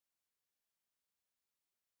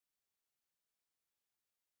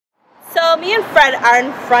So me and Fred are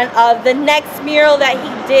in front of the next mural that he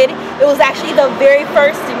did. It was actually the very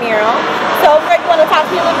first mural. So Fred, you want to talk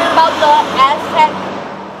to me a little bit about the Aztec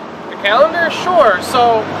Calendar? Sure.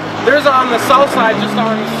 So there's on the south side, just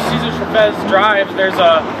on Cesar Chavez Drive, there's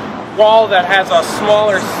a wall that has a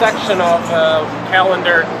smaller section of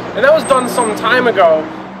calendar, and that was done some time ago.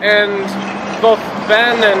 And both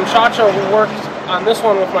Ben and Chacho, who worked on this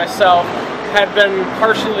one with myself, had been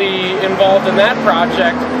partially involved in that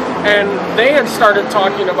project, and they had started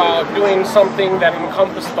talking about doing something that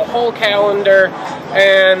encompassed the whole calendar.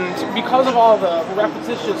 And because of all the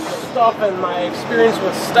repetitious stuff and my experience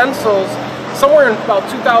with stencils, somewhere in about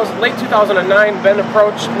late 2009, Ben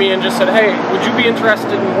approached me and just said, "Hey, would you be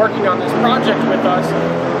interested in working on this project with us?"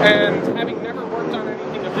 And having never worked on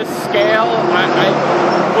anything of this scale,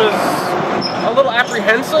 I was a little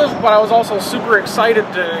apprehensive, but I was also super excited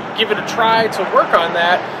to give it a try to work on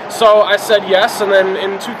that. So I said yes, and then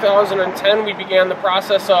in 2010 we began the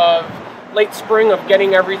process of late spring of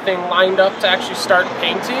getting everything lined up to actually start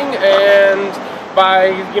painting, and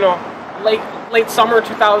by late summer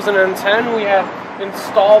 2010 we had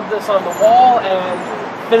installed this on the wall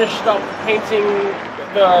and finished up painting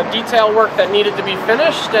the detail work that needed to be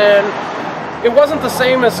finished. And it wasn't the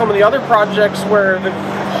same as some of the other projects where the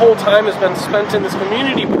whole time has been spent in this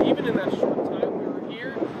community, but even in that short time we were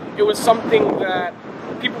here, it was something that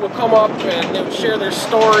people would come up and they would share their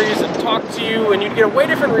stories and talk to you, and you'd get a way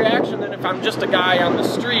different reaction than if I'm just a guy on the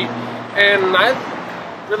street. And I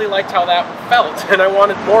really liked how that felt, and I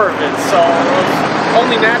wanted more of it, so it was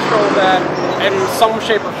only natural that in some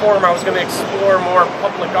shape or form I was going to explore more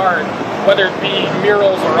public art, whether it be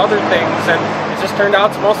murals or other things, and it just turned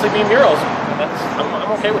out to mostly be murals.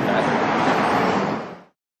 I'm okay with that.